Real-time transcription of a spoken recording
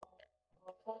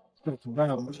Talk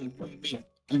about me.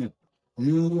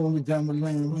 You only down the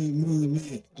lane,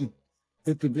 me.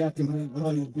 Hit the black and make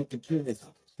money with the kids.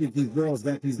 Get these girls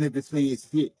back, these niggas saying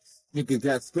shit. Niggas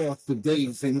got scars for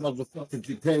days and motherfuckers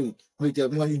get paid. Make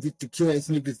that money, get the cash,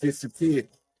 niggas disappear.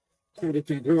 Put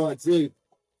it in garage, yeah.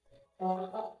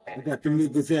 I got the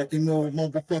niggas acting all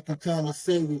motherfucking kind of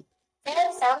silly.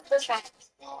 Better sound the track.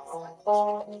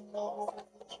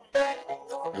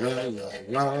 La la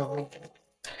la.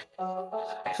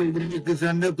 So the niggas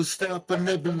I never stop, I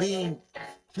never leave.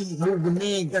 Keep moving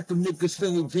in, got the niggas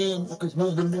saying jam, niggas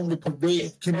moving on the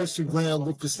parade. Can mess around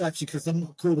with Versace, cause I'm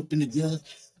not caught up in the game.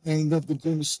 Ain't never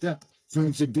gonna stop.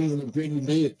 Friends are being a great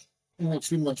man. I want to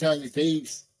see my Chinese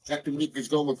days. Got the niggas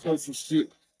going close and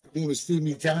shit. They wanna see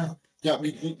me down. Got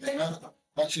me getting out.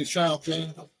 Watching sound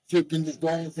play. Flipping the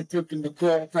balls and flipping the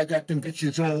cards. I got them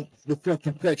bitches on the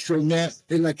fucking petrol now.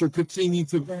 They like to continue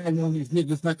to ride on these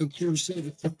niggas like a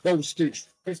crusader for postage.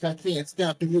 First I can't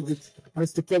stop the niggas. I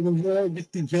used to fell in love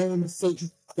with the game of Satan.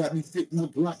 Got me sitting the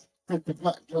block. Cut the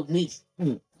block of me.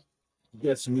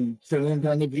 That's me. Chilling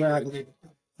down the block, nigga.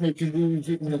 Making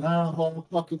music in the high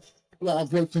motherfucker. Fly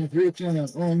breaking Brooklyn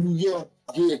on New York.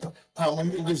 Yeah. How my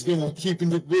niggas doing?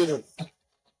 Keeping it real.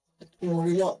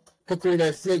 Going up. Fuck all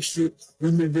that fake shit.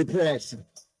 Remember the passion.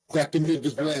 Got the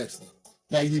niggas blasting.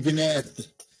 Not even asking.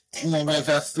 Long as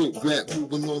I sit back,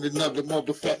 moving on another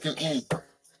motherfucking end.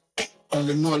 On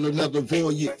another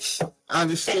voyage.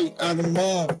 Out of state, out of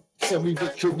mind. Tell me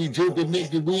what could we do, the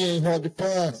nigga, we ain't hard to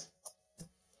find.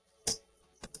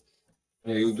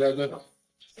 Hey, you got that?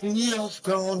 Years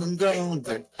gone and gone,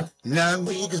 but now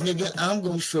me, cause nigga, I'm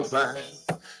gonna survive.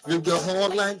 Live the whole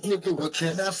life, nigga, what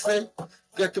can I say?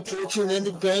 Got the fortune in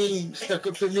the game, stuck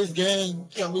up in this game.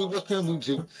 Tell me what can we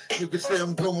do? Nigga say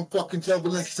I'm going fucking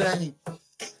double insane.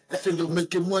 I said I'm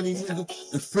making money, nigga,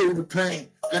 and feel the pain.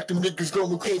 Got them niggas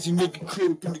going crazy, nigga,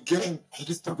 clear up in the game.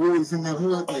 Just the boys in the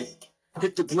hood, nigga.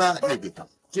 Hit the block, nigga.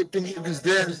 Get the niggas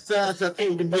down the sides, I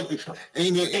told the niggas.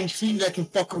 Ain't an MC that can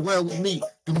fuck around with me.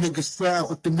 The niggas try,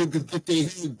 but the niggas get their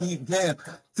head beat down.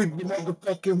 To the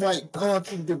motherfucking right, gone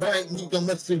to the right, nigga,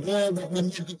 mess around with me,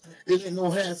 nigga. It ain't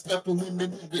no half stepping when the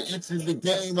nigga enters the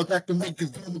game. I got the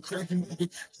niggas going crazy, nigga.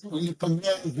 Shooting from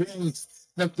long range.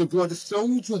 Like the brother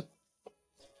soldier.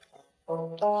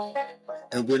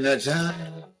 And when I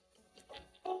die,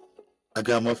 I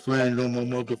got my friend on my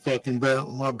motherfucking back,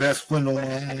 my best friend on my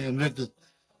hand, nigga.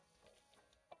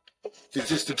 It's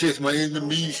just in case my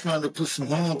enemies trying to put some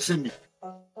harm to me.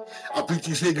 I beat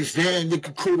these niggas down,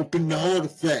 nigga caught up in the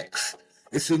artifacts.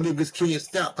 It's so niggas can't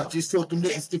stop. I just told them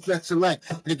niggas to flex a life.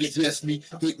 Niggas ask me,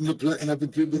 hitting the blunt, and I've been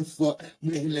giving a fuck.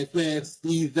 Moving like fast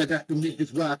speeds, I got them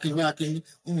niggas rocking.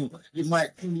 You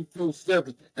might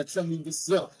 24/7. Now tell me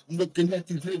what's up. I'm looking at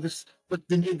these niggas, but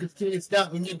the niggas can't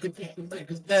stop me. Nigga put the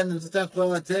niggas down and stop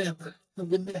all damn. The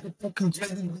nigga fucking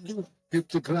jelly with you. Hit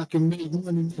the clock and make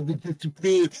money, nigga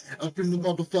disappeared. Up in the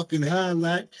motherfucking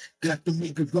highlight. Got the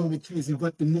niggas going crazy,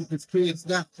 but the niggas can't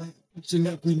stop. Each and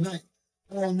every night.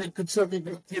 All niggas tell me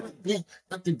what to be.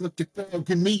 Nothing but the thug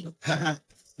in me. Haha.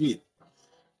 Yeah.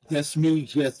 That's me,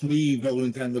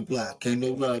 rolling down the block. Ain't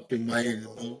no love in my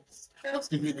enemy.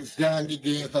 The niggas down,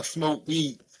 nigga, if I smoke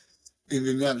weed in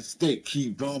the United States,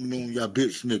 keep bombing on y'all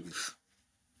bitch niggas.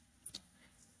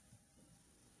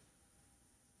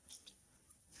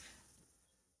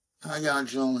 How y'all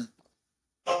doing?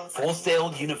 Full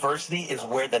Sail University is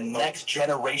where the next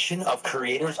generation of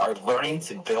creators are learning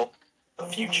to build the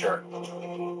future.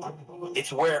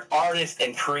 It's where artists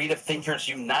and creative thinkers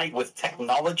unite with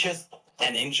technologists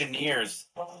and engineers.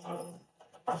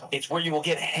 It's where you will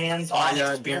get hands-on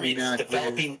experience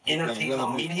developing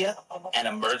entertainment media and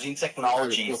emerging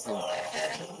technologies.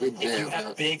 If you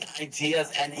have big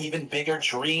ideas and even bigger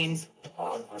dreams,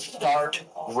 start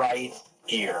right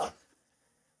here.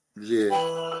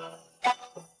 Yeah.